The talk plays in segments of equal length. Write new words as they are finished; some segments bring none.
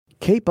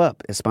Cape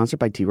Up is sponsored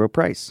by T. Rowe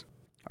Price.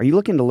 Are you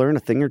looking to learn a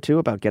thing or two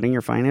about getting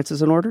your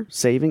finances in order,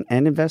 saving,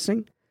 and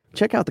investing?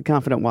 Check out The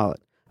Confident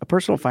Wallet, a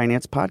personal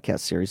finance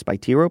podcast series by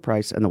T. Rowe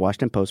Price and the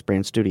Washington Post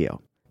brand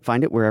studio.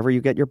 Find it wherever you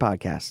get your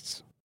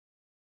podcasts.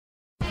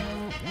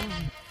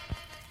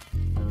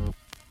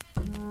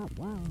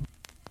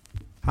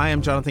 Hi,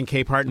 I'm Jonathan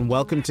Capehart, and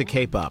welcome to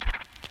Cape Up.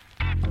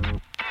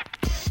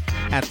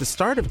 At the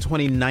start of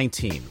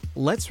 2019,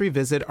 let's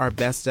revisit our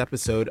best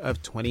episode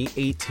of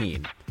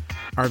 2018.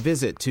 Our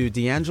visit to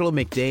D'Angelo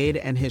McDade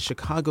and his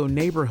Chicago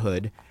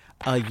neighborhood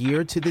a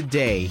year to the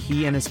day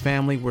he and his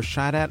family were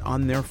shot at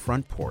on their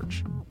front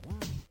porch.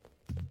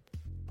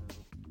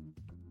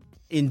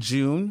 In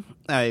June,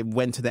 I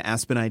went to the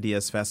Aspen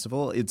Ideas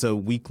Festival. It's a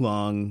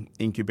week-long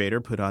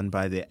incubator put on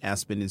by the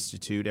Aspen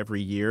Institute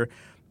every year.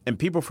 And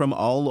people from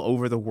all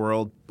over the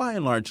world, by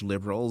and large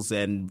liberals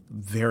and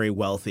very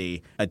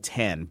wealthy,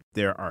 attend.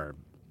 There are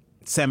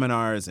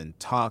seminars and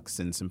talks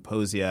and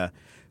symposia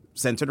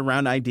centered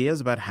around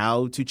ideas about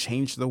how to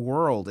change the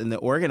world. And the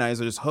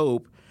organizers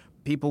hope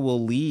people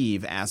will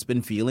leave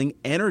Aspen feeling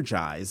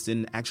energized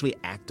and actually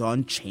act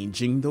on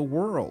changing the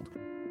world.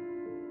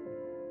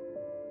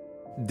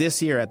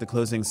 This year at the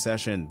closing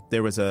session,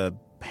 there was a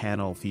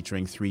panel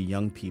featuring 3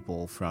 young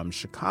people from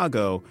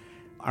Chicago,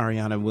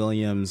 Ariana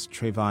Williams,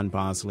 Trayvon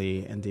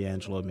Bosley, and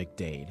D'Angelo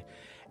McDade,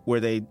 where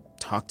they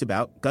talked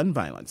about gun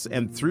violence.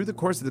 And through the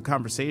course of the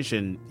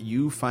conversation,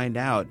 you find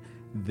out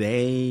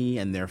they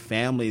and their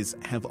families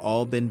have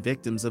all been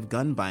victims of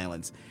gun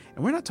violence.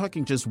 And we're not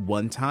talking just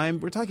one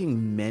time. We're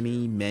talking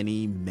many,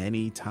 many,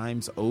 many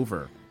times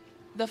over.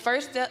 The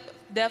first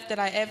death that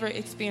I ever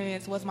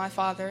experienced was my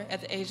father at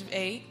the age of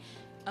 8.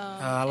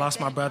 I lost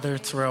my brother,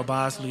 Terrell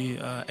Bosley,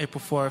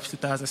 April 4th,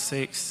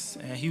 2006,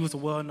 and he was a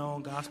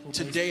well-known gospel.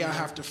 Today I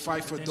have to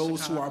fight for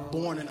those who are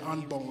born and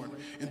unborn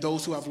and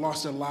those who have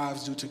lost their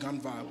lives due to gun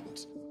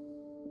violence.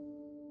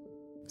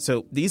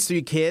 So these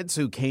 3 kids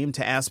who came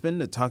to Aspen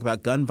to talk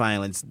about gun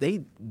violence, they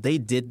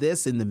did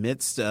this in the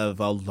midst of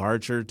a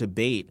larger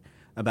debate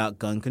about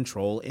gun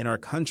control in our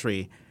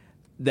country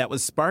that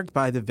was sparked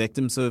by the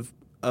victims of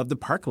the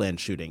Parkland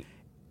shooting.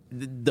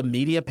 The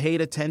media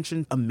paid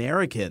attention.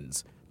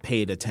 Americans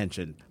paid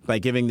attention by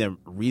giving them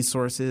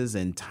resources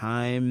and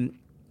time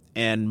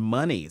and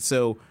money.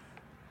 So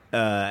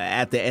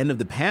at the end of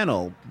the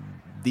panel,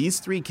 these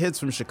 3 kids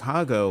from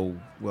Chicago,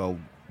 well,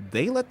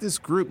 they let this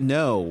group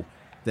know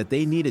that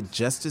they needed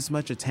just as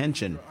much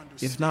attention,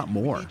 if not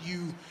more.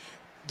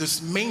 The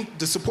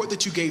support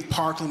that you gave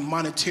Parkland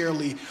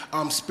monetarily,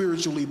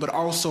 spiritually, but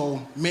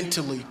also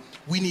mentally,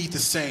 we need the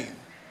same.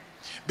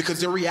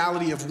 Because the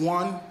reality of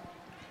 1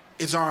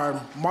 is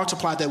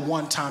multiply that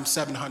 1 times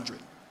 700.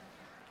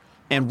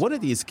 And one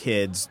of these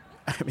kids,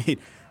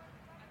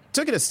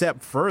 took it a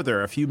step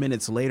further a few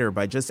minutes later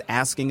by just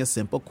asking a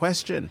simple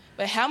question.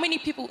 But how many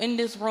people in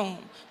this room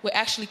would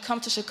actually come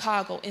to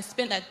Chicago and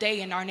spend a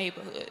day in our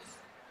neighborhoods?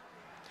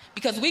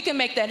 Because we can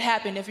make that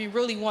happen if we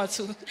really want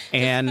to.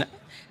 And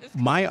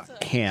my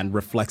hand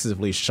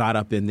reflexively shot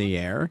up in the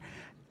air.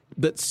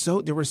 But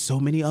there were so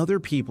many other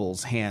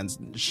people's hands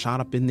shot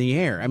up in the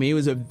air. It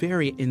was a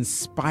very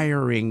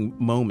inspiring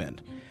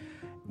moment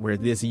where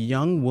this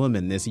young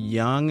woman, this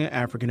young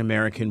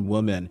African-American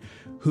woman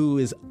who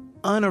is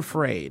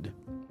unafraid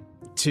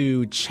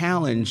to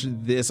challenge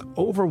this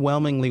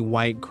overwhelmingly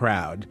white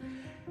crowd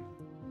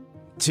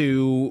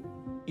to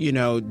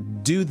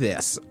do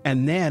this.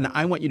 And then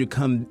I want you to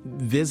come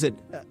visit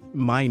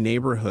my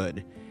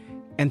neighborhood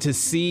and to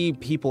see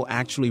people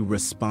actually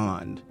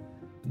respond.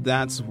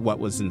 That's what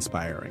was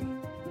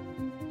inspiring.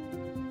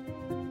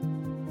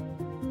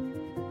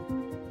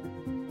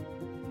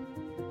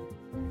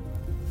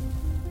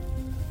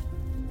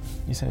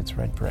 You said it's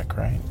red brick,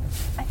 right?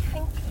 I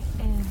think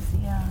it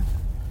is, yeah.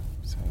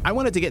 I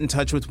wanted to get in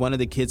touch with one of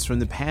the kids from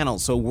the panel,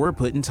 so we're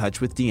put in touch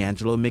with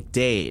D'Angelo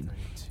McDade,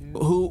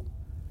 who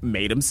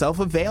made himself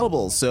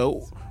available.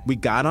 So we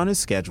got on his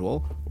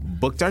schedule,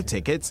 booked our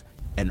tickets,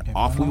 and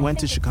off we went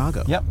to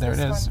Chicago. Yep, there it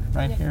is,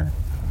 right here.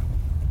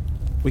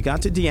 We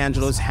got to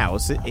D'Angelo's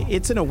house.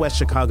 It's in a West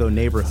Chicago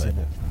neighborhood.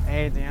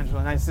 Hey,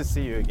 D'Angelo, nice to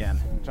see you again.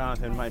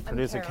 Jonathan, my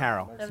producer,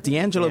 Carol.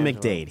 D'Angelo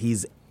McDade,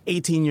 he's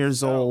 18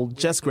 years old,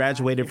 just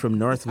graduated from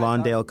North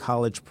Lawndale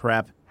College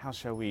Prep. How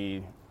shall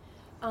we...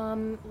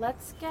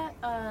 Let's get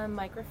a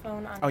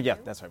microphone on. Oh, yeah,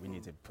 that's right. We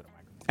need to put a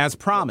microphone. As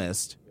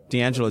promised,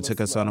 D'Angelo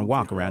took us on a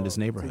walk around his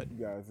neighborhood.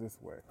 You guys this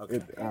way.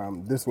 Okay.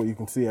 This way you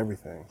can see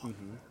everything.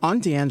 Mm-hmm. On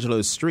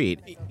D'Angelo's street,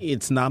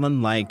 it's not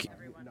unlike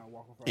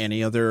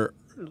any other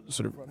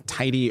sort of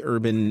tidy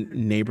urban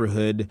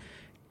neighborhood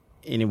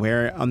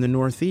anywhere on the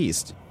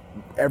Northeast.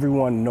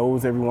 Everyone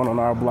knows everyone on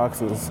our block,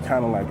 so it's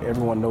kind of like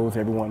everyone knows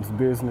everyone's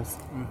business,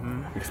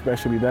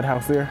 especially that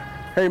house there.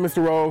 Hey,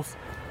 Mr. Rose.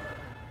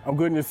 I'm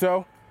good, and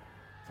yourself?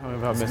 Tell me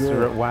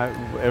about why,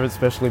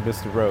 especially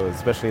Mr. Rose,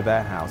 especially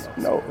that house.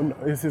 No,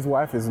 it's his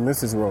wife is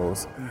Mrs.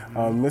 Rose.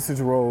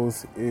 Mrs.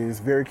 Rose is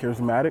very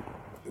charismatic.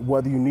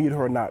 Whether you need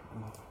her or not,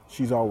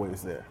 she's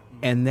always there.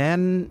 And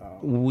then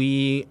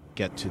we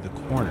get to the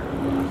corner.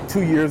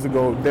 2 years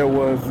ago, there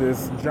was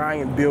this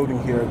giant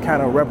building here,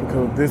 kind of a replica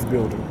of this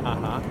building.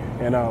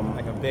 And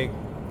like a big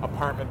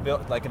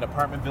apartment like an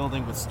apartment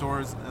building with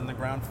stores on the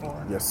ground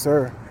floor. Yes,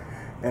 sir.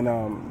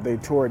 And they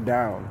tore it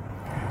down.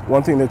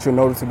 One thing that you'll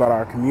notice about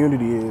our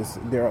community is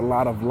there are a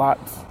lot of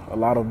lots, a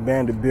lot of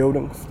abandoned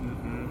buildings.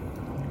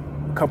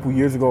 A couple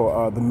years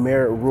ago, the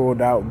mayor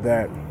ruled out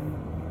that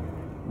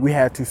we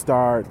had to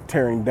start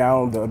tearing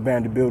down the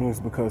abandoned buildings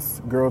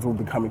because girls were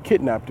becoming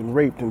kidnapped and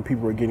raped and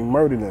people were getting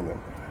murdered in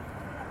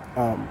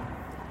them.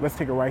 Let's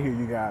take it right here,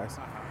 you guys.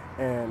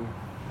 And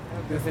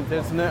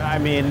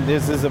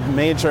this is a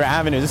major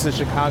avenue. This is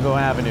Chicago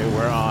Avenue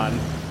we're on.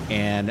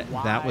 And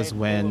that was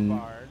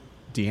when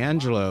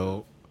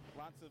D'Angelo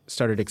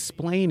started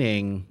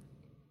explaining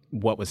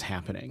what was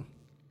happening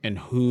and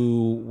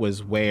who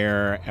was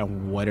where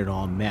and what it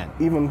all meant.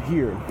 Even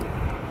here,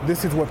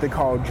 this is what they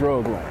call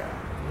drug land.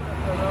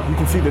 You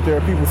can see that there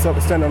are people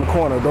standing on the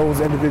corner. Those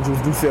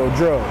individuals do sell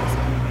drugs.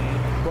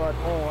 But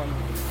on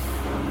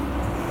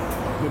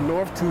the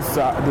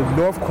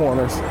north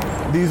corners,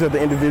 these are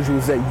the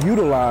individuals that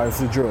utilize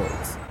the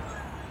drugs.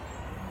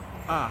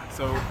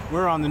 So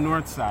we're on the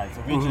north side.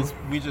 So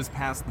we just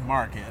passed the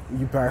market.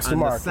 You passed the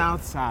market. On the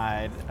south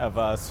side of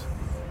us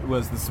were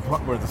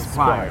the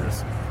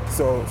suppliers.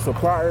 So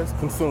suppliers,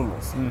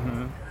 consumers.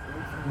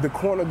 The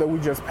corner that we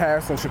just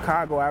passed on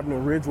Chicago Avenue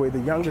and Ridgeway, the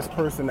youngest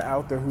person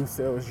out there who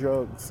sells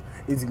drugs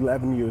is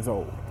 11 years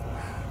old.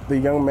 The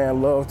young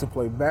man loved to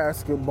play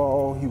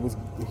basketball.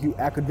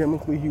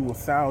 Academically, he was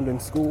sound in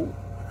school.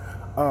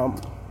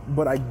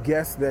 But I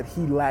guess that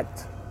he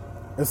lacked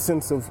a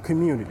sense of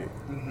community,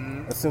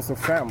 a sense of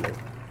family.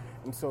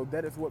 And so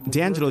that is what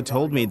D'Angelo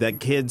told me that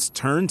kids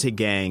turn to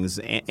gangs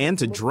and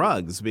to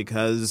drugs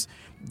because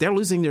they're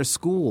losing their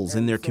schools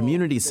and their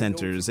community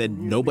centers,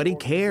 and nobody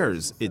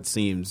cares, it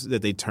seems,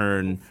 that they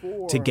turn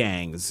to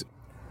gangs.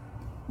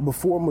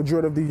 Before a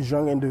majority of these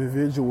young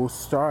individuals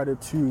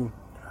started to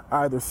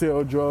either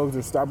sell drugs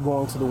or stop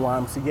going to the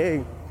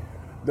YMCA,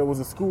 there was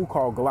a school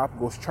called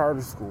Galapagos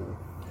Charter School.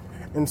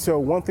 And so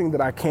one thing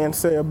that I can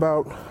say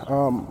about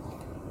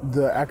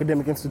the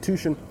academic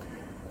institution,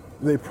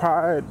 they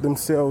pride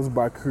themselves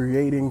by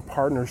creating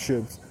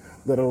partnerships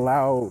that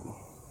allow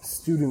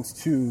students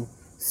to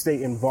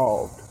stay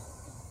involved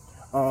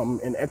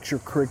in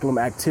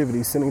extracurriculum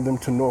activities, sending them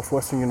to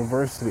Northwestern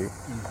University.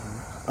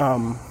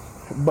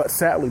 But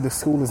sadly, the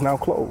school is now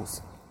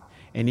closed.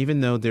 And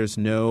even though there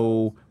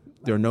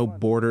are no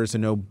borders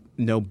and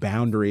no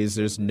boundaries,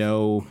 there's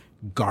no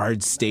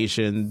guard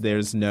station,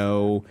 there's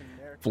no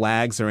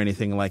flags or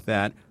anything like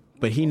that,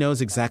 but he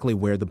knows exactly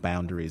where the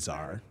boundaries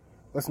are.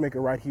 Let's make it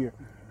right here.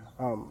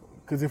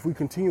 Because if we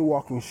continue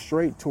walking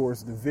straight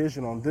towards the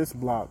Vision on this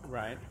block,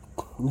 right,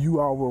 you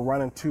all will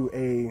run into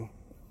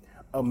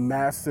a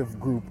massive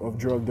group of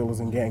drug dealers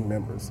and gang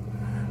members.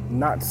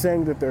 Not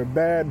saying that they're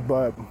bad,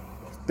 but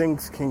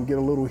things can get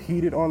a little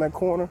heated on that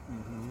corner,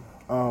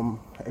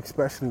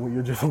 especially when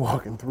you're just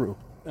walking through.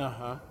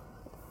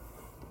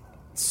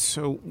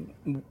 So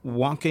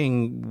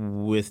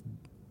walking with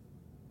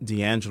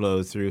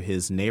D'Angelo through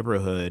his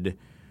neighborhood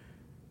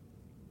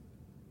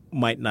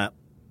might not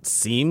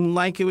seem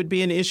like it would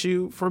be an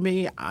issue for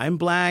me. I'm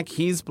black,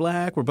 he's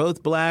black, we're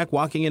both black,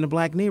 walking in a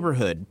black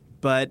neighborhood.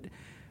 But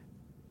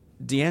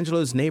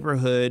D'Angelo's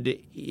neighborhood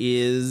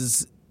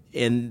is,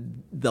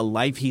 and the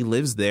life he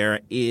lives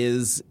there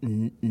is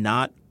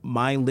not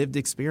my lived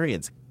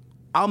experience.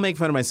 I'll make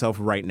fun of myself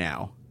right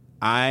now.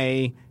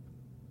 I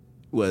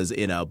was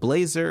in a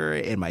blazer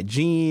and my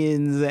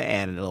jeans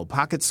and a little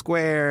pocket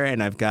square,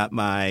 and I've got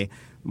my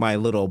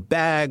little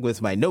bag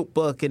with my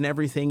notebook and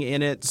everything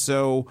in it.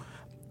 So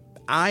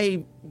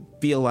I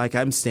feel like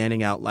I'm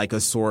standing out like a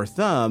sore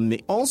thumb.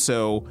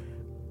 Also,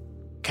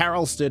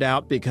 Carol stood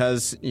out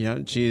because,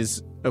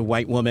 she's a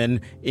white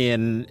woman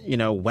in,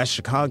 West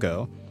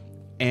Chicago.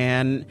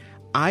 And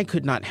I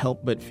could not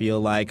help but feel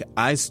like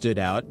I stood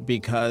out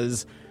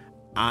because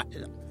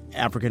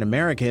African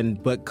American,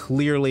 but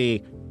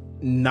clearly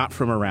not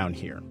from around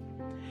here.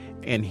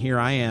 And here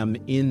I am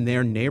in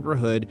their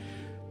neighborhood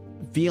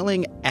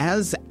feeling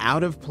as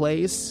out of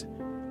place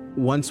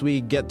once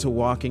we get to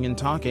walking and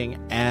talking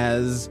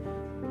as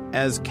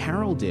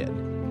Carol did.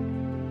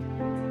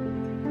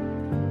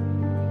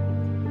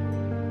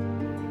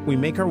 We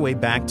make our way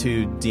back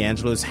to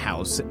D'Angelo's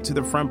house, to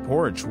the front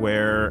porch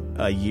where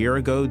a year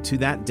ago to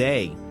that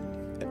day,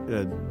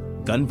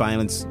 gun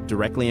violence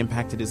directly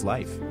impacted his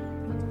life.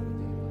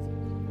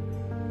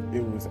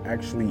 It was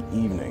actually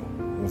evening.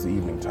 It was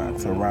evening time,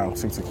 so around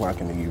 6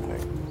 o'clock in the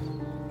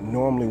evening.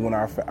 Normally when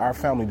our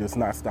family does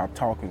not stop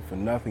talking for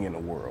nothing in the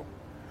world,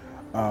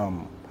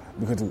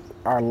 because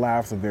our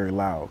laughs are very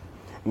loud.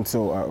 And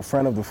so a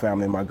friend of the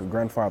family, my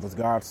grandfather's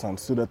godson,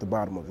 stood at the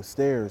bottom of the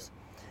stairs,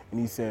 and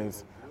he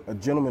says, a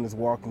gentleman is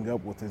walking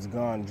up with his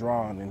gun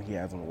drawn and he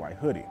has on a white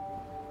hoodie.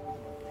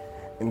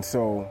 And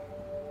so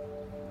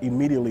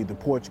immediately the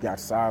porch got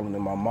silent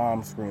and my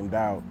mom screamed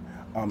out,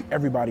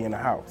 everybody in the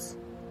house.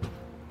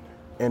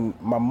 And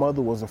my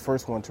mother was the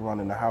first one to run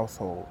in the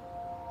household.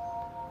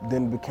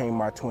 then became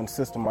my twin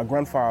sister. My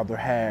grandfather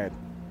had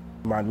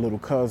my little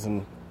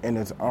cousin in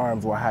his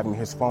arms while having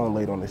his phone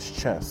laid on his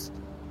chest.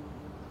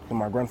 So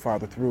my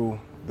grandfather threw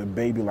the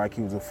baby like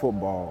he was a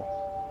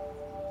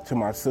football to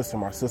my sister.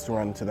 My sister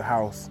ran into the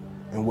house,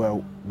 and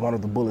well, one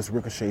of the bullets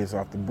ricocheted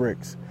off the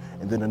bricks,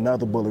 and then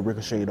another bullet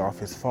ricocheted off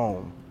his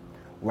phone.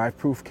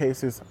 Life-proof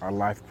cases are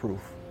life-proof.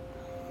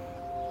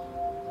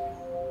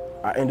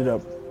 I ended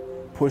up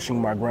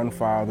pushing my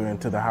grandfather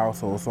into the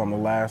household, so I'm the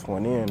last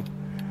one in.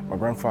 My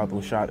grandfather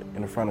was shot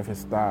in the front of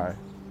his thigh.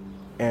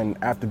 And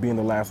after being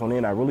the last one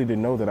in, I really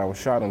didn't know that I was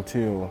shot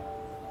until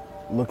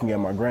looking at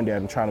my granddad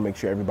and trying to make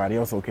sure everybody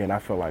else okay, and I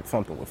felt like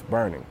something was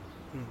burning.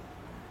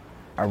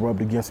 I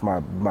rubbed against my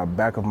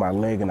back of my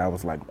leg, and I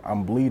was like,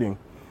 I'm bleeding.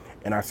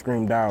 And I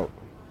screamed out,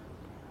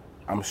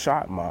 "I'm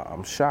shot, Ma,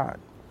 I'm shot."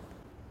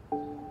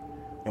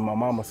 And my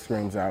mama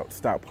screams out,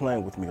 "Stop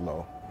playing with me,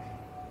 Lo."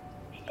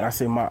 And I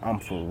say, "Ma, I'm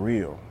for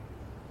real."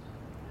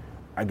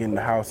 I get in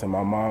the house and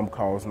my mom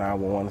calls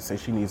 911 and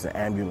says she needs an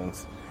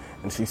ambulance.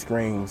 And she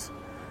screams,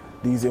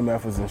 "These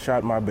MFers and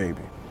shot my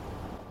baby."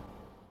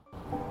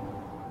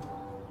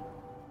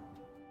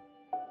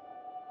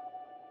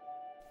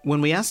 When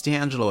we asked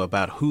DeAngelo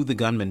about who the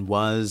gunman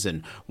was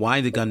and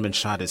why the gunman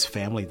shot his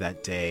family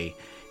that day,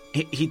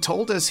 he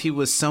told us he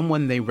was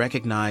someone they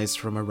recognized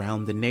from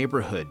around the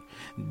neighborhood.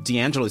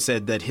 DeAngelo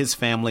said that his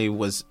family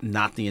was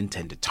not the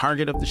intended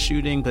target of the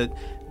shooting, but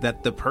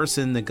that the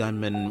person the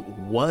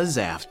gunman was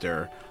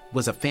after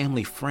was a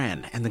family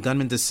friend, and the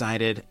gunman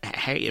decided,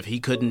 hey, if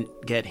he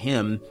couldn't get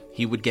him,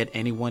 he would get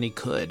anyone he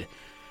could.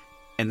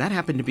 And that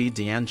happened to be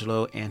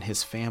DeAngelo and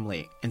his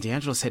family. And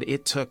DeAngelo said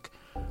it took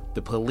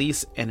the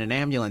police and an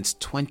ambulance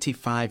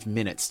 25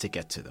 minutes to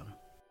get to them.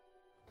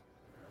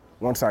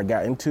 Once I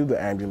got into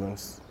the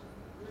ambulance,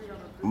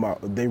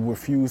 they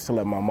refused to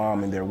let my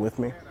mom in there with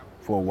me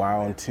for a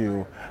while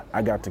until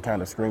I got to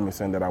kind of screaming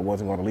saying that I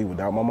wasn't going to leave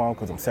without my mom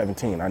because I'm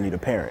 17, I need a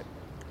parent.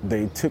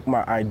 They took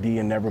my ID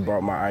and never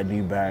brought my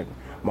ID back.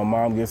 My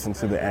mom gets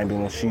into the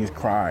ambulance, she's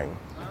crying.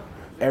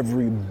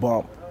 Every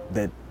bump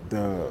that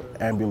the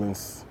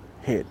ambulance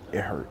hit,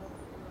 it hurt.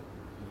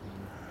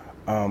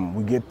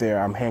 We get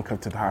there, I'm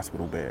handcuffed to the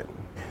hospital bed.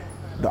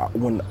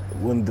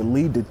 When the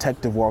lead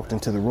detective walked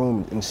into the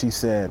room and she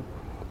said,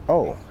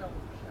 "Oh,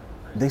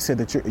 they said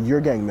that you're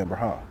a gang member,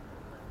 huh?"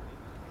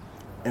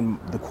 And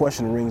the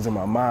question rings in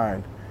my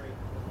mind,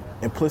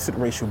 implicit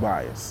racial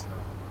bias.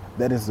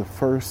 That is the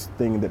first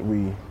thing that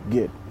we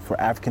get for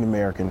African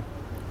American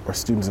or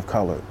students of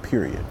color,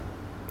 period,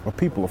 or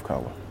people of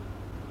color.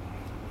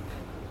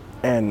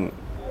 And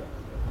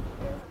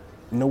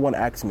no one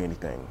asked me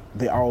anything.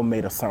 They all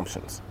made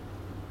assumptions.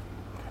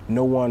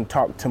 No one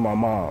talked to my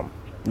mom.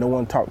 No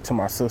one talked to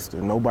my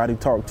sister. Nobody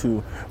talked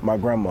to my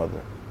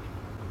grandmother.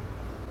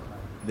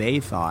 They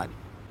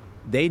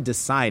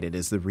decided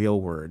is the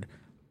real word,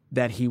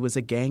 that he was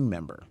a gang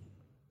member.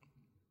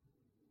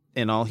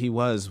 And all he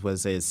was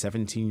a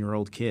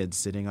 17-year-old kid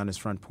sitting on his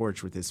front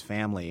porch with his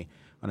family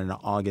on an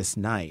August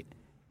night,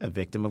 a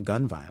victim of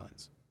gun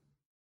violence.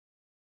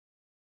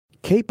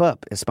 Cape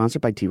Up is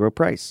sponsored by T. Rowe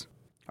Price.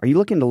 Are you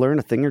looking to learn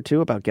a thing or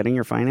two about getting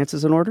your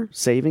finances in order,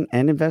 saving,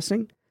 and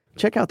investing?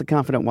 Check out The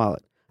Confident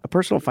Wallet, a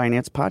personal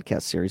finance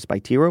podcast series by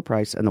T. Rowe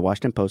Price and the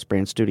Washington Post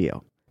brand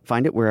studio.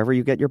 Find it wherever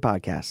you get your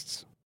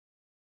podcasts.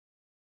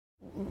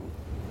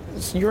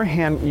 So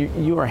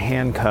you are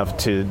handcuffed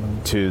to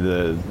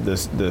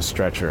the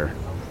stretcher.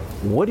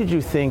 What did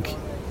you think?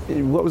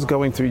 What was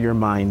going through your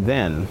mind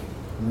then?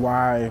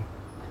 Why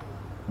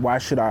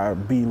should I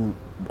be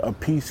a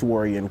peace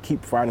warrior and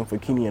keep fighting for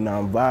Kenyan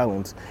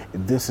nonviolence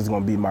if this is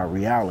going to be my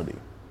reality?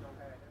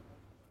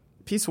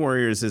 Peace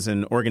Warriors is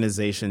an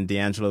organization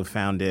DeAngelo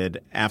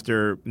founded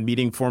after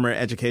meeting former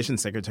Education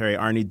Secretary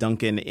Arne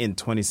Duncan in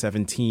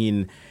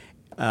 2017.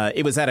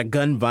 It was at a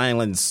gun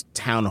violence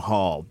town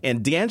hall,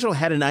 and DeAngelo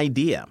had an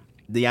idea.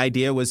 The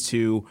idea was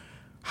to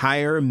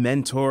hire,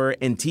 mentor,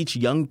 and teach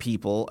young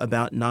people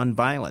about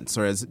nonviolence,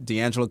 or as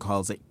DeAngelo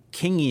calls it,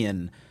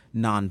 Kingian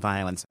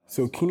nonviolence.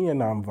 So Kenyan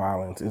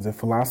nonviolence is a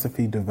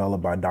philosophy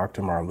developed by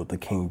Dr. Martin Luther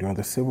King during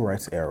the Civil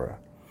Rights era.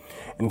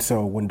 And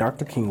so when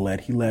Dr. King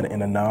led, he led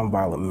in a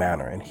nonviolent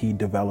manner, and he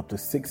developed the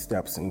 6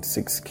 steps and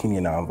 6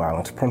 Kenyan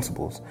nonviolence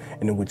principles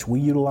in which we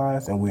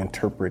utilize and we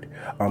interpret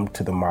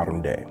to the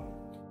modern day.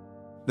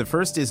 The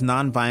first is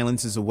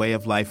nonviolence is a way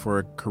of life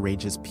for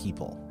courageous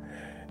people.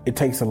 It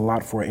takes a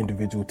lot for an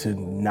individual to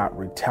not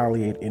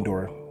retaliate and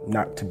or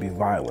not to be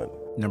violent.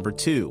 Number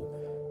 2,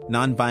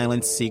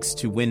 nonviolence seeks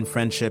to win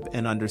friendship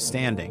and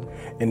understanding.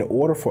 In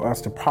order for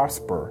us to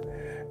prosper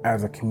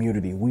as a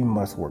community, we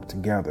must work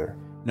together.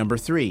 Number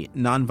 3,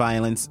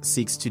 nonviolence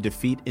seeks to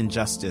defeat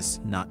injustice,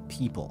 not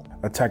people.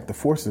 Attack the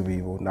force of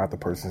evil, not the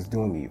person's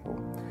doing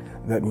evil.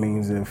 That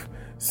means if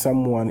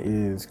someone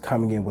is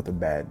coming in with a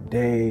bad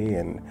day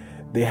and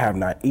they have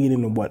not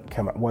eaten, what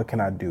can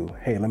I do?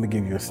 Hey, let me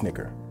give you a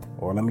Snicker,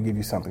 or let me give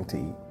you something to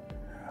eat.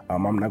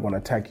 I'm not going to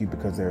attack you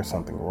because there's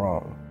something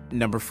wrong.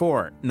 Number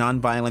 4,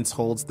 nonviolence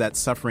holds that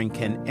suffering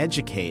can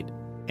educate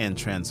and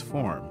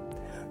transform.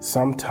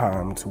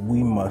 Sometimes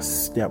we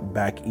must step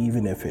back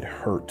even if it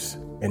hurts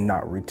and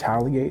not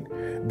retaliate,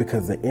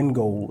 because the end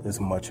goal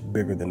is much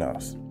bigger than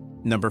us.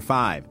 Number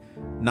 5,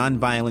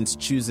 nonviolence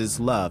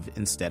chooses love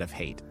instead of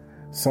hate.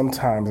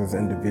 Sometimes as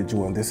an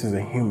individual, and this is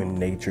a human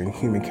nature and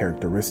human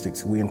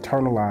characteristics, we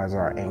internalize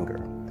our anger.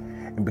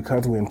 And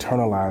because we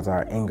internalize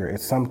our anger, it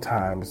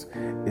sometimes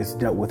is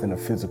dealt with in a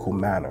physical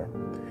manner.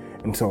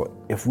 And so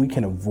if we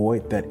can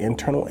avoid that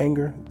internal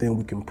anger, then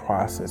we can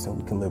process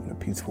and we can live in a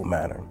peaceful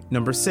manner.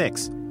 Number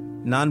 6,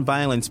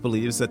 nonviolence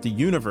believes that the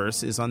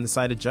universe is on the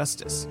side of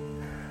justice.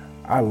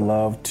 I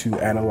love to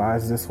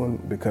analyze this one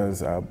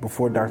because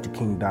before Dr.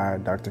 King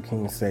died, Dr.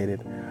 King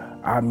stated,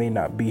 I may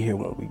not be here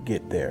when we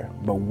get there,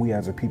 but we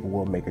as a people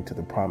will make it to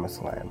the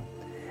promised land.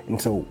 And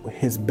so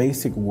his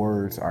basic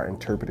words are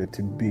interpreted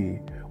to be,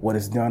 what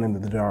is done in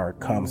the dark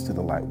comes to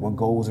the light. What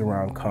goes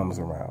around comes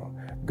around.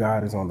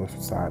 God is on the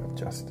side of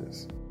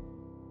justice.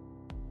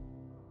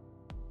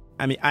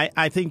 I mean,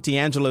 I think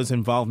D'Angelo's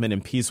involvement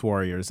in Peace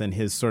Warriors and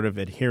his sort of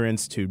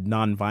adherence to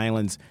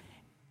nonviolence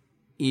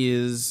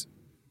is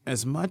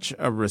as much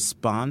a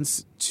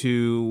response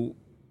to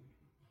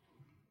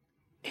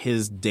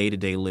his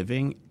day-to-day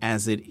living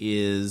as it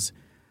is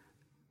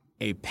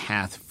a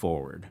path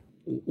forward.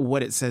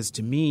 What it says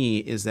to me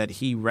is that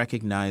he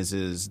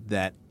recognizes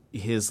that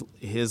his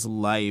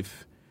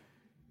life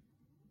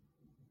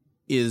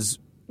is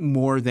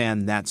more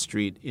than that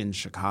street in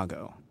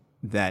Chicago,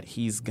 that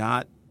he's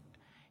got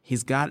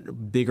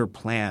bigger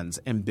plans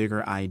and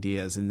bigger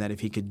ideas, and that if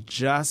he could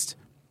just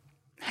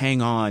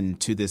hang on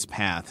to this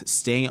path,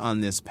 stay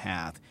on this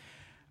path,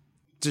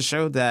 to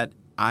show that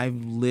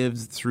I've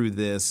lived through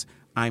this,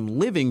 I'm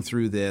living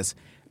through this,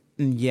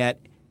 and yet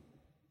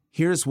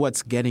here's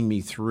what's getting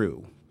me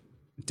through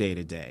day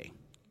to day.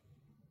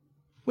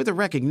 With a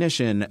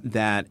recognition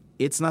that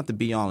it's not the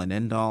be-all and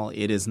end-all,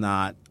 it is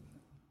not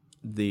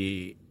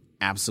the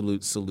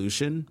absolute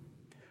solution,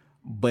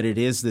 but it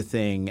is the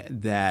thing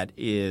that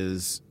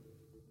is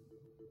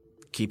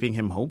keeping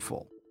him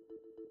hopeful.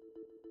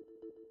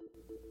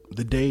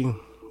 The day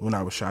when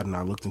I was shot and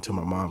I looked into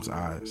my mom's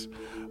eyes,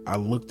 I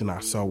looked and I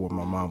saw what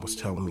my mom was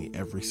telling me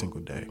every single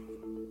day.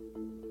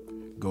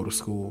 Go to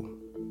school.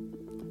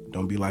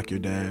 Don't be like your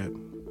dad.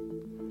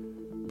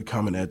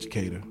 Become an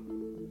educator.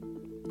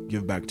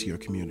 Give back to your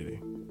community.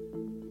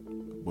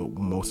 But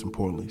most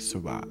importantly,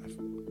 survive.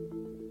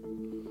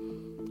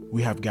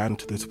 We have gotten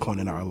to this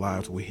point in our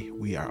lives where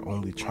we are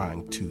only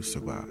trying to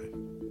survive.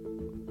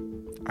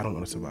 I don't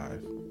want to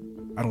survive.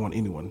 I don't want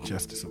anyone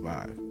just to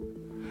survive.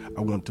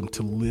 I want them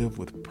to live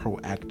with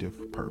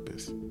proactive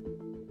purpose.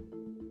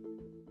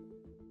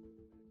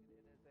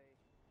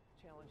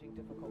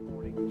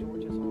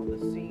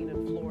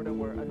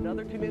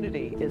 Another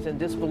community is in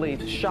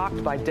disbelief,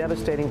 shocked by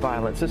devastating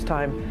violence, this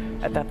time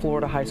at that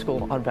Florida high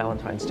school on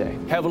Valentine's Day.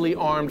 Heavily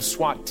armed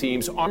SWAT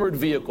teams, armored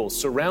vehicles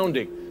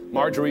surrounding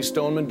Marjory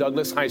Stoneman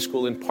Douglas High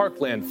School in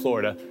Parkland,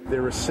 Florida. They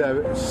were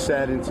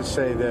saddened to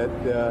say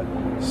that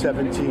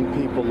 17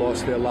 people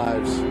lost their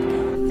lives.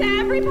 To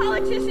every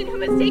politician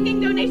who is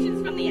taking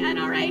donations from the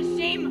NRA,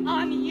 shame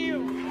on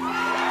you.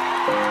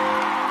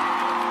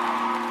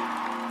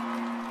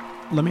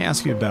 Let me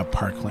ask you about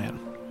Parkland.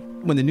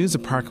 When the news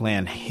of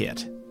Parkland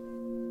hit,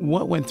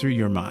 what went through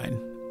your mind?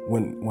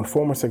 When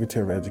former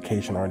Secretary of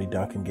Education Arne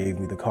Duncan gave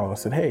me the call and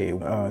said, hey,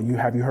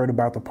 have you heard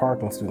about the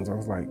Parkland students? I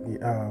was like,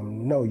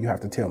 no, you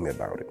have to tell me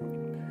about it.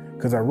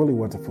 Because I really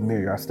wasn't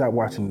familiar. I stopped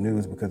watching the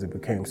news because it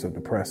became so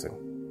depressing.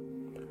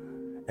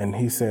 And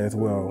he says,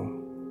 well,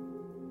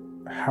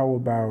 how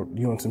about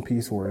you and some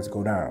Peace Warriors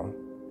go down?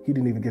 He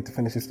didn't even get to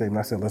finish his statement.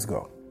 I said, let's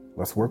go.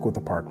 Let's work with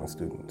the Parkland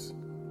students.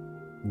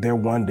 Their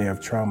one day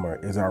of trauma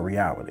is our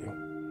reality.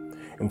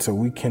 And so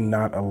we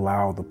cannot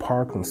allow the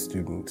Parkland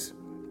students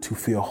to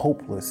feel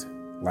hopeless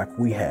like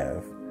we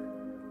have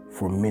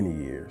for many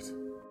years.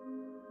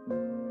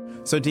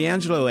 So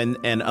D'Angelo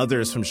and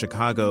others from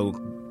Chicago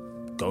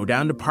go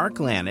down to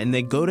Parkland, and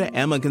they go to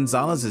Emma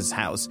Gonzalez's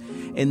house.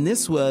 And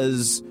this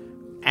was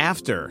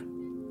after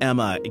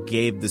Emma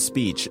gave the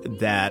speech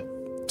that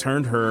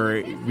turned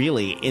her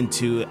really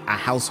into a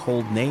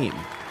household name.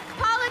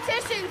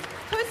 Politicians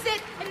who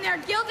sit in their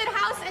gilded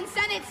House and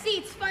Senate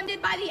seats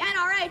funded by the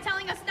NRA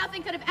telling us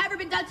nothing could have ever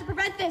been done to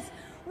prevent this.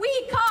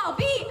 We call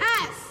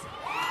BS.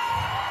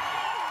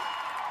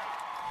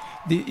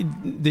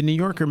 The New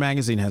Yorker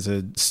magazine has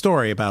a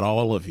story about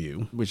all of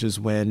you, which is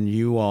when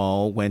you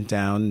all went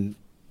down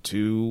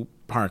to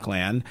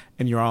Parkland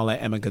and you're all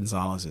at Emma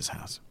Gonzalez's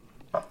house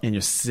and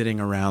you're sitting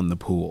around the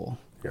pool.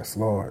 Yes,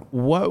 Lord.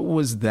 What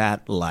was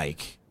that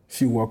like?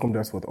 She welcomed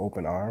us with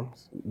open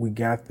arms. We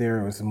got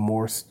there, it was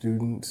more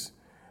students.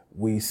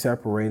 We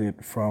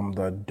separated from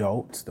the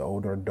adults, the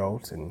older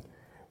adults, and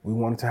we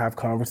wanted to have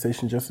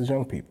conversation just as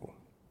young people.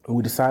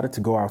 We decided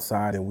to go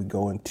outside and we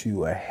go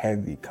into a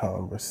heavy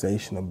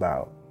conversation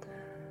about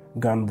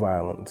gun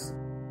violence.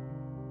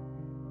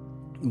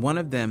 One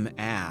of them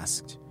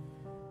asked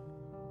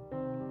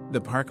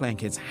the Parkland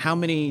kids, how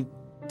many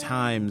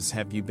times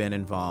have you been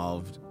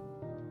involved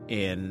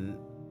in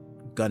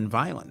gun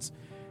violence?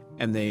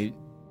 And they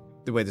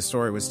the way the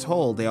story was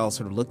told, they all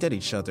sort of looked at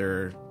each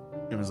other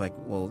and was like,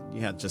 well,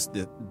 yeah, just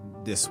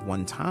this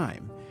one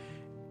time.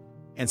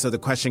 And so the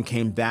question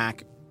came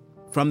back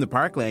from the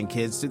Parkland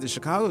kids to the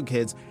Chicago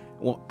kids,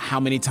 well, how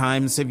many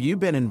times have you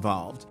been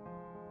involved?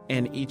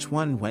 And each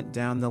one went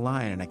down the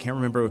line. And I can't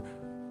remember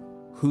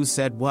who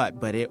said what,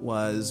 but it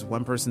was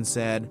one person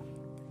said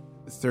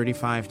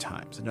 35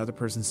 times. Another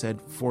person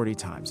said 40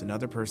 times.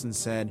 Another person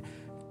said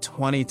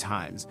 20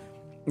 times.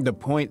 The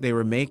point they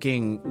were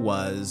making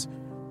was,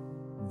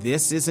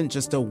 this isn't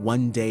just a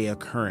one-day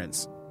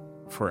occurrence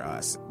for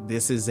us.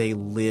 This is a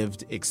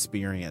lived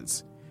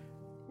experience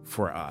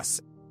for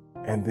us.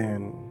 And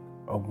then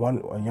a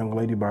young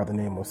lady by the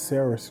name of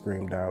Sarah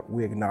screamed out,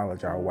 "We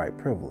acknowledge our white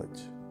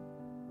privilege."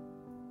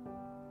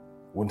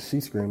 When she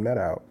screamed that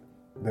out,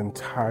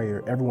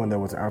 everyone that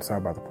was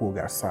outside by the pool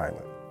got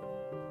silent.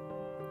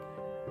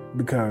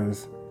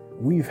 Because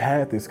we've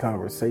had this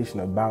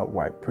conversation about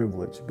white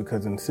privilege,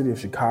 because in the city of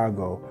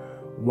Chicago,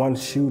 one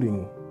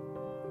shooting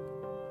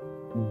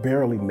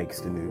barely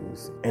makes the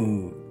news.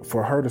 And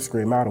for her to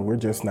scream out, and we're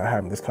just not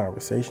having this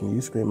conversation,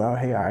 you scream out,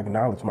 "Hey, I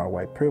acknowledge my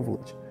white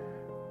privilege."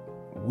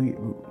 We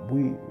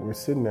were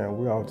sitting there and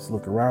we all just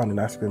look around, and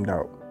I screamed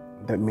out,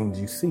 "That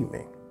means you see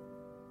me."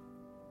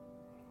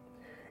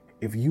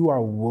 If you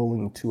are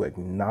willing to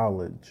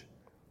acknowledge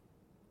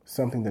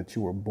something that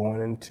you were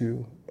born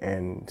into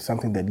and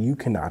something that you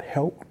cannot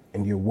help,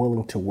 and you're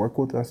willing to work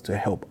with us to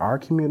help our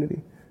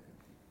community,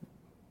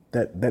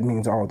 that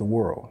means all the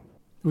world.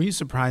 Were you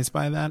surprised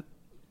by that?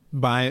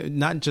 By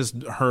not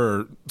just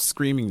her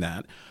screaming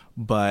that,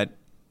 but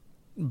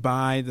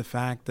by the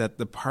fact that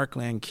the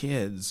Parkland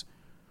kids,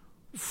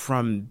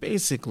 from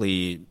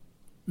basically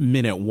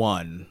minute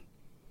one,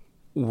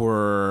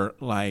 were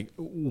like,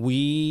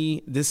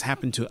 this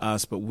happened to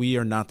us, but we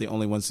are not the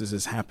only ones this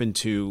has happened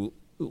to.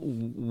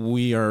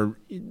 We are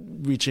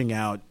reaching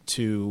out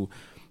to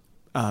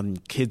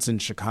kids in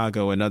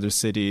Chicago and other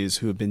cities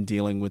who have been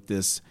dealing with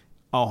this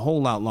a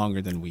whole lot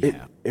longer than we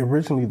have.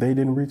 Originally, they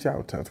didn't reach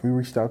out to us. We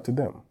reached out to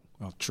them.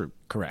 Well, true.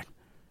 Correct.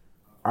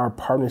 Our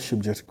partnership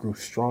just grew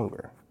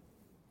stronger.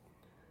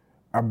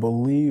 I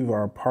believe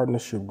our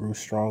partnership grew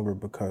stronger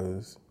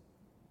because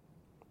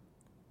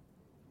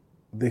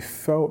they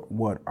felt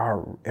what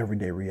our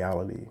everyday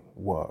reality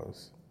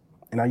was.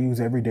 And I use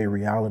everyday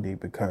reality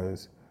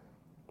because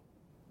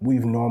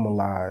we've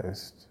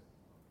normalized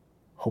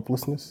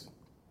hopelessness.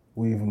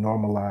 We've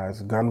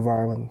normalized gun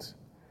violence.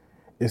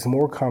 It's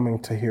more common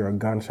to hear a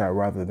gunshot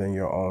rather than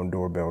your own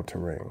doorbell to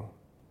ring.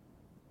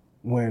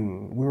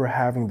 When we were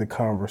having the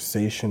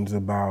conversations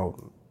about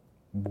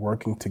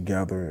working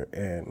together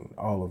and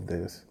all of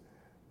this,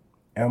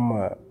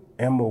 Emma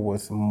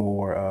was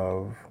more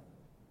of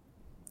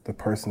the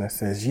person that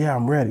says, "Yeah,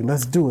 I'm ready.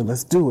 Let's do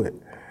it.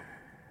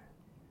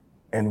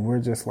 And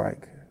we're just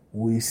like,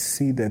 we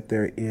see that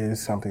there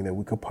is something that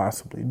we could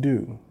possibly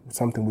do,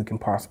 something we can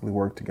possibly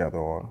work together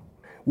on.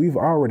 We've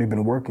already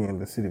been working in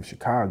the city of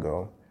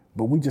Chicago,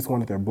 but we just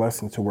wanted their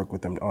blessing to work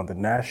with them on the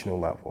national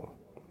level.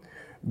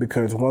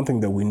 Because one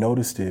thing that we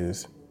noticed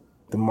is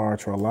the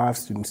March for Our Lives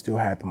students still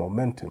had the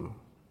momentum.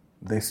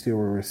 They still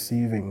were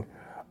receiving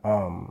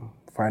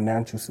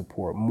financial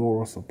support,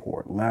 moral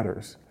support,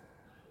 letters.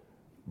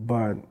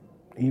 But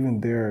even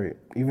their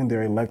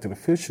elected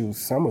officials,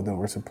 some of them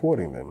were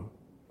supporting them.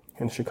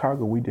 In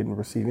Chicago, we didn't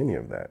receive any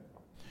of that.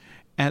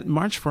 At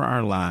March for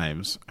Our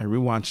Lives, I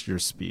rewatched your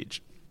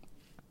speech,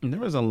 and there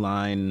was a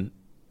line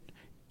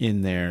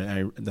in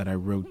there that I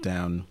wrote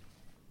down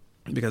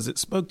because it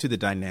spoke to the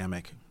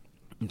dynamic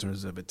in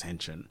terms of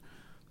attention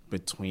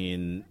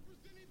between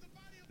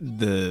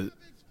the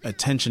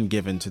attention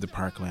given to the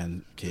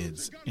Parkland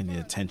kids and the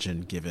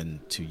attention given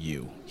to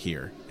you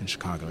here in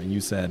Chicago. And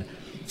you said,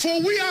 "For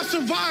we are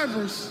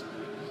survivors,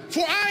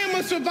 for I am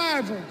a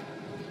survivor.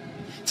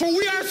 For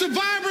we are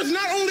survivors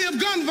not only of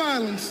gun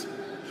violence,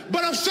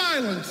 but of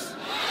silence."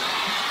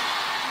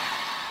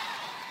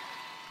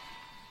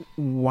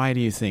 Why do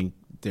you think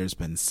there's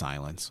been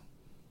silence?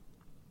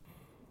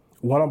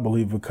 One, I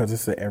believe because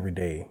it's an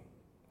everyday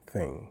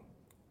thing.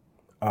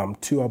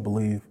 Two, I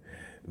believe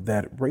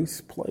that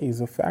race plays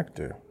a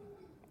factor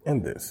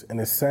in this. And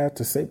it's sad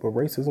to say, but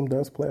racism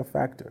does play a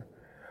factor.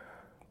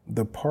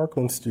 The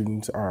Parkland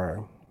students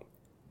are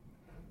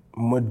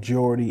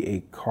majority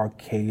a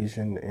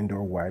Caucasian,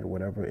 Indo white,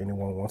 whatever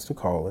anyone wants to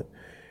call it,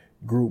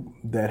 group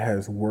that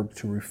has worked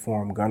to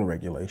reform gun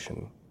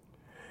regulation.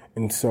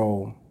 And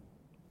so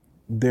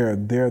they're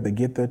there, they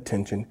get the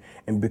attention,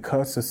 and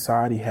because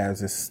society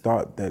has this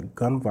thought that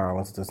gun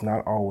violence does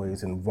not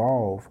always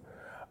involve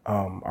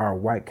our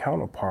white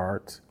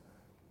counterparts,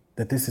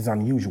 that this is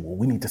unusual,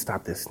 we need to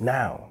stop this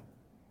now.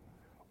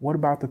 What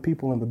about the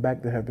people in the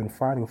back that have been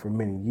fighting for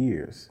many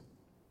years?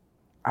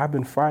 I've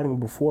been fighting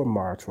before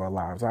March for Our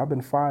Lives. I've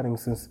been fighting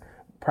since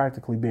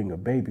practically being a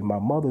baby. My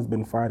mother's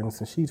been fighting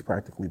since she's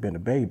practically been a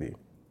baby.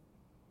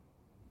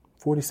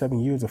 47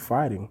 years of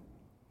fighting,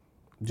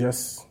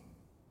 just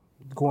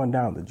going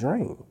down the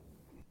drain.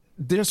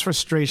 There's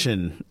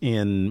frustration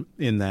in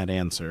that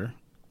answer.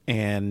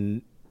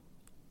 And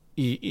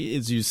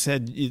as you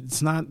said,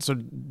 it's not sort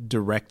of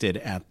directed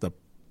at the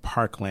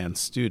Parkland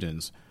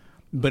students,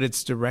 but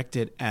it's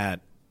directed at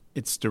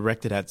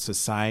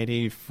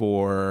society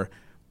for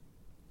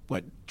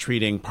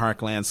treating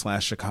Parkland /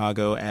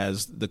 Chicago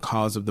as the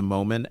cause of the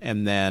moment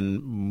and then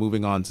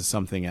moving on to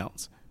something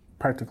else.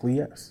 Practically,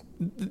 yes.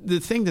 The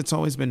thing that's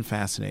always been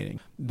fascinating,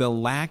 the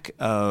lack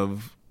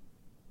of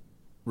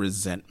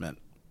resentment,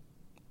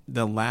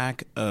 the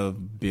lack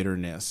of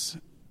bitterness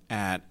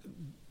at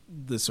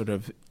the sort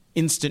of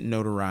instant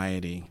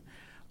notoriety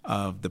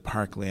of the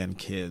Parkland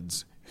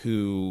kids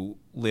who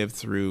lived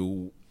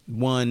through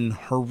one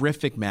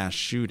horrific mass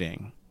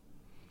shooting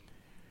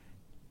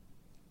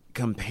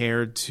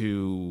compared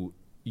to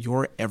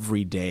your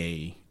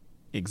everyday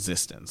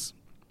existence.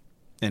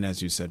 And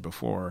as you said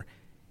before,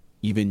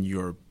 even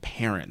your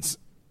parents'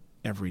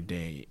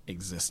 everyday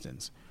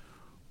existence.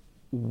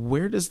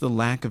 Where does the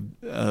lack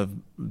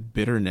of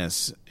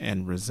bitterness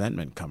and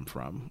resentment come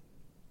from?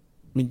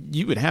 I mean,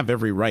 you would have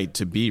every right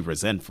to be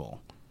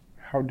resentful.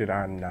 How did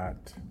I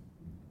not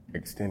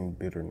extend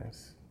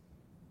bitterness?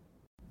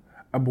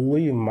 I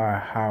believe my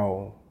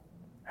how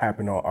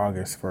happened on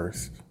August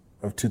 1st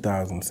of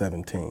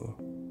 2017.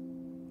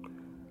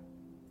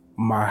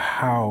 My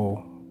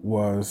how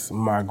was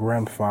my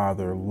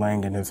grandfather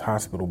laying in his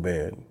hospital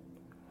bed.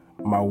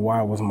 My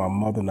why was my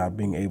mother not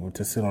being able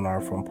to sit on our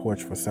front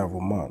porch for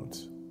several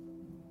months.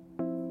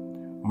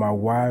 My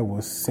why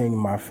was seeing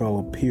my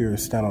fellow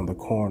peers stand on the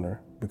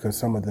corner because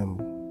some of them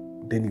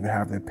didn't even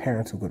have their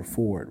parents who could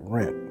afford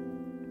rent.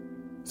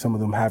 Some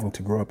of them having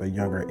to grow up at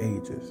younger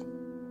ages.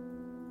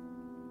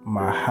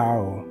 My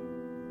how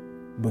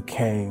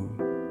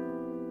became,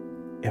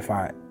 if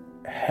I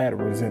had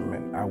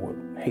resentment, I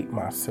would hate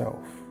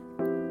myself.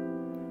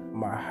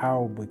 My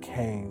how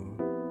became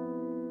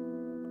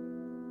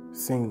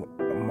seeing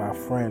my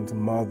friend's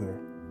mother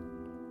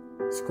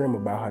scream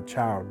about her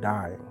child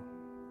dying.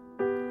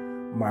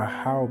 My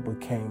how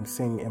became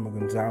seeing Emma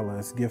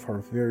Gonzalez give her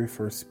very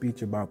first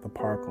speech about the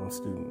Parkland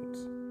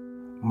students.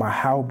 My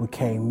how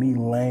became me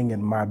laying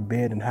in my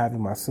bed and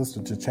having my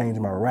sister to change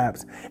my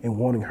wraps and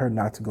wanting her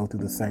not to go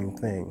through the same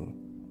thing.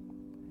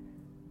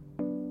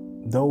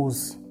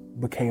 Those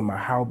became my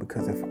how,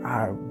 because if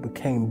I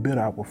became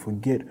bitter, I would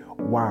forget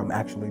why I'm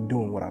actually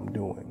doing what I'm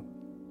doing.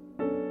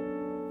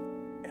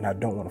 And I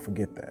don't want to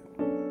forget that,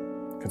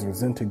 because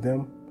resenting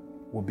them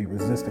will be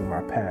resisting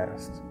my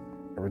past.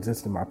 And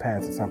resisting my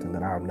past is something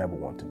that I'll never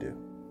want to do.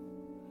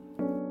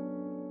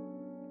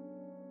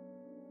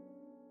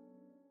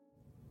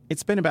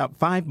 It's been about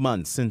 5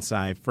 months since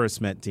I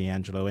first met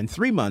DeAngelo, and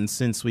 3 months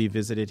since we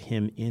visited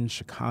him in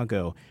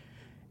Chicago.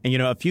 And,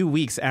 a few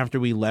weeks after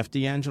we left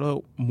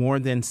DeAngelo, more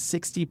than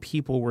 60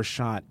 people were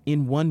shot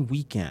in one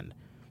weekend,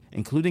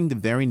 including the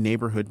very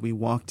neighborhood we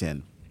walked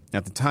in.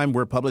 At the time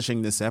we're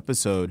publishing this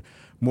episode,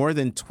 more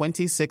than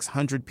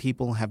 2,600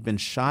 people have been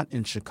shot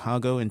in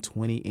Chicago in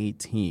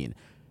 2018,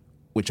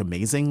 which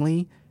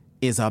amazingly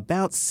is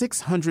about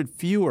 600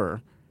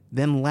 fewer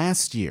than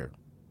last year.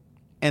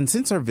 And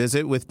since our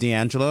visit with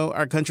DeAngelo,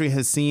 our country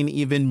has seen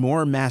even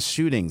more mass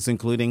shootings,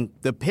 including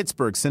the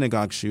Pittsburgh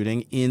synagogue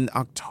shooting in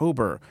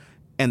October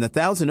and the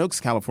Thousand Oaks,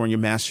 California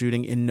mass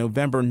shooting in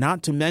November,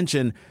 not to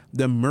mention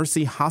the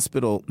Mercy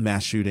Hospital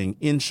mass shooting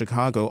in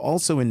Chicago,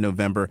 also in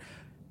November,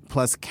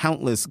 plus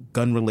countless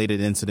gun-related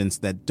incidents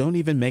that don't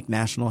even make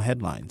national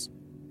headlines.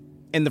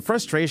 And the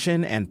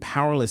frustration and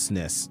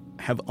powerlessness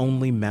have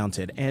only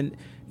mounted, and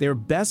they're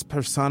best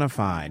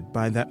personified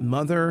by that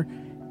mother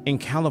in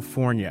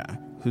California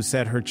who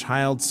said her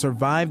child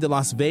survived the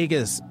Las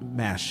Vegas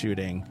mass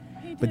shooting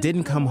but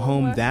didn't come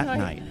home that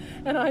night.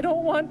 And I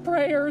don't want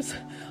prayers.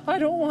 I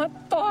don't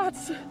want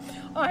thoughts.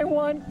 I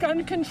want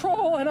gun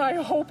control, and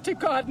I hope to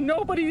God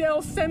nobody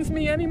else sends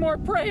me any more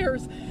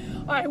prayers.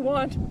 I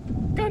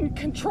want gun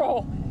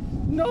control.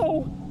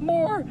 No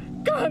more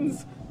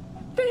guns.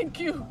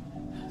 Thank you.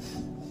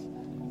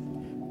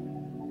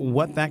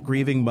 What that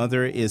grieving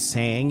mother is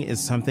saying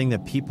is something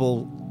that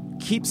people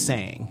keep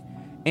saying,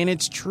 and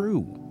it's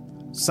true.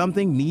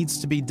 Something needs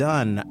to be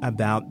done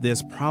about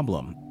this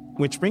problem.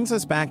 Which brings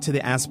us back to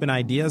the Aspen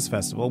Ideas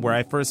Festival, where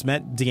I first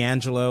met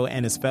DeAngelo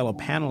and his fellow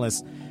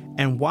panelists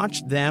and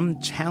watched them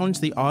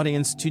challenge the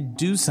audience to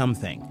do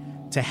something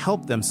to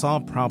help them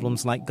solve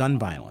problems like gun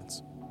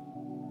violence.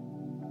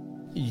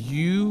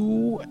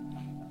 You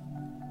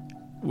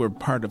were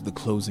part of the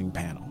closing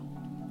panel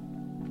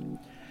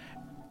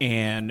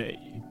and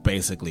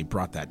basically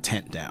brought that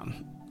tent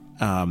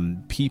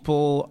down.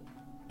 People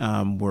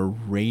were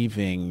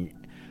raving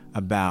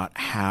about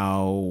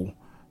how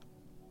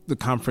the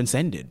conference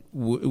ended,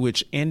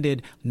 which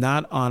ended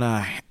not on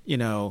a,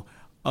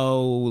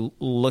 oh,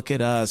 look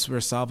at us, we're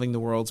solving the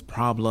world's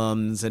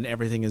problems and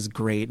everything is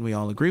great and we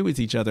all agree with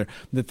each other.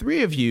 The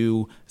three of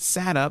you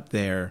sat up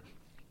there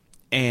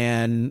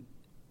and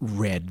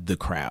read the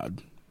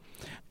crowd.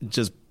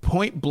 Just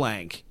point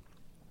blank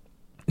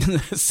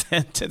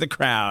said to the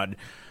crowd,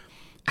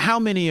 how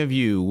many of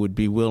you would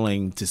be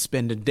willing to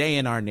spend a day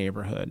in our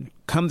neighborhood,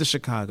 come to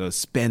Chicago,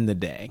 spend the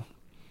day?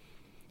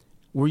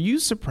 Were you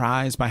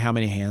surprised by how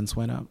many hands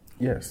went up?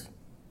 Yes.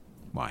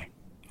 Why?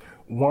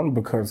 One,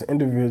 because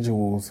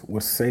individuals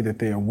will say that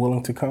they are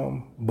willing to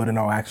come, but in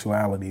all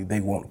actuality, they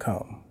won't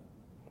come.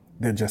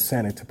 They're just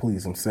saying it to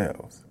please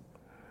themselves.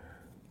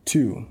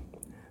 Two,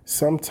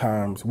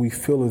 sometimes we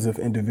feel as if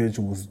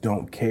individuals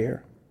don't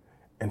care,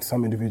 and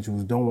some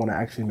individuals don't want to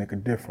actually make a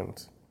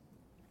difference.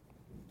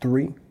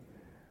 Three,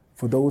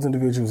 for those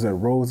individuals that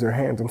rose their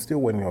hands, I'm still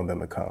waiting on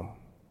them to come.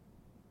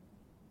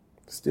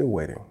 Still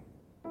waiting.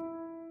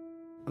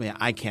 I mean,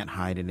 I can't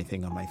hide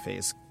anything on my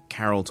face.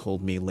 Carol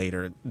told me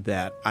later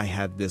that I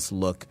had this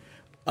look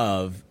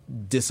of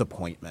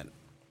disappointment.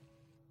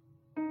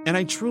 And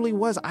I truly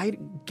was. I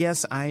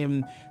guess I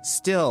am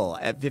still,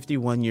 at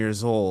 51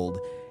 years old,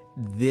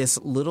 this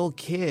little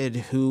kid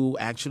who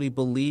actually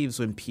believes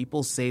when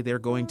people say they're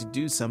going to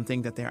do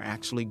something that they're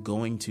actually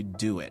going to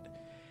do it.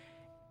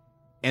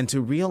 And to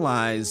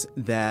realize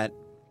that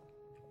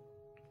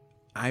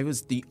I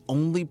was the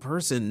only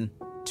person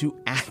to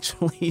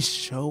actually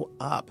show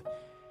up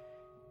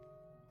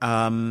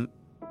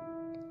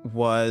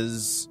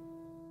was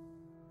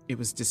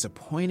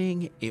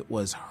disappointing. It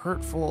was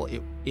hurtful.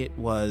 It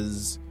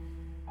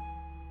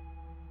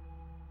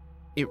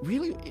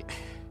really,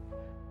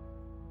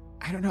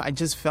 I don't know. I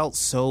just felt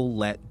so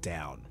let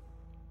down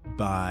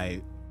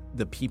by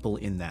the people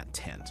in that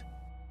tent.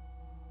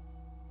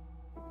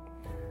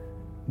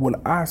 When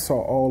I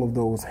saw all of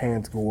those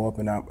hands go up,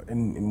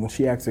 and when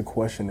she asked a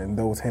question and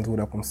those hands went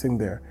up, I'm sitting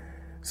there.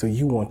 So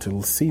you want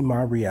to see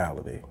my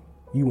reality.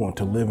 You want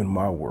to live in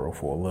my world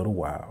for a little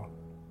while.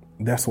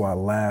 That's why I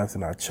laughed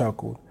and I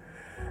chuckled.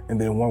 And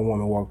then one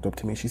woman walked up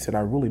to me. She said, I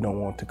really don't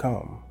want to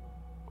come.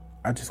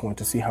 I just want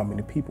to see how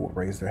many people would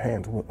raise their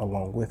hands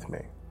along with me.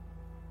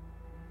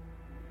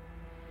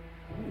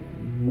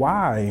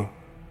 Why?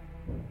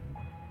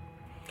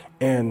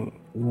 And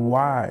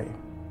why?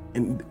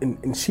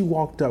 And she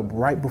walked up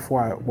right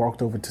before I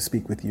walked over to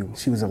speak with you.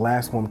 She was the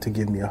last woman to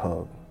give me a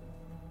hug.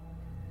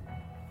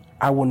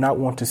 I will not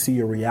want to see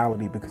your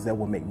reality because that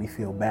will make me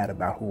feel bad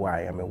about who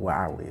I am and where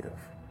I live.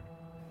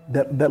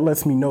 That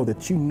lets me know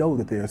that you know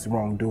that there's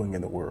wrongdoing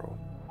in the world.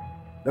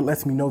 That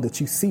lets me know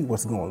that you see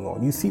what's going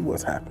on. You see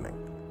what's happening.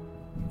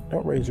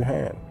 Don't raise your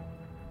hand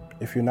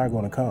if you're not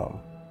going to come.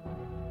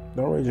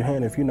 Don't raise your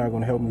hand if you're not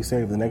going to help me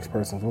save the next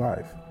person's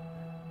life.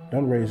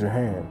 Don't raise your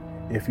hand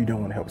if you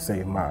don't want to help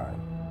save mine.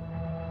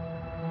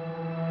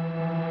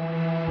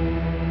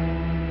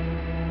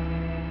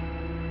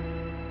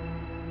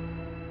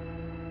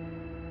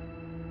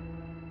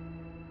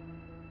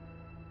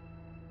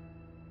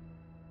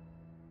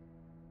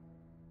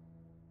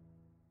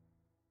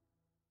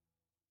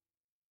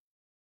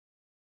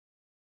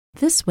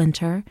 This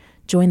winter,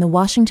 join the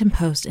Washington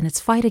Post in its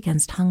fight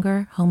against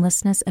hunger,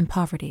 homelessness, and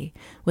poverty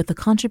with a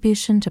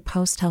contribution to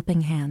Post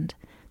Helping Hand.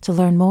 To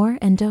learn more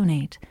and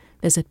donate,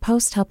 visit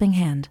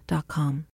posthelpinghand.com.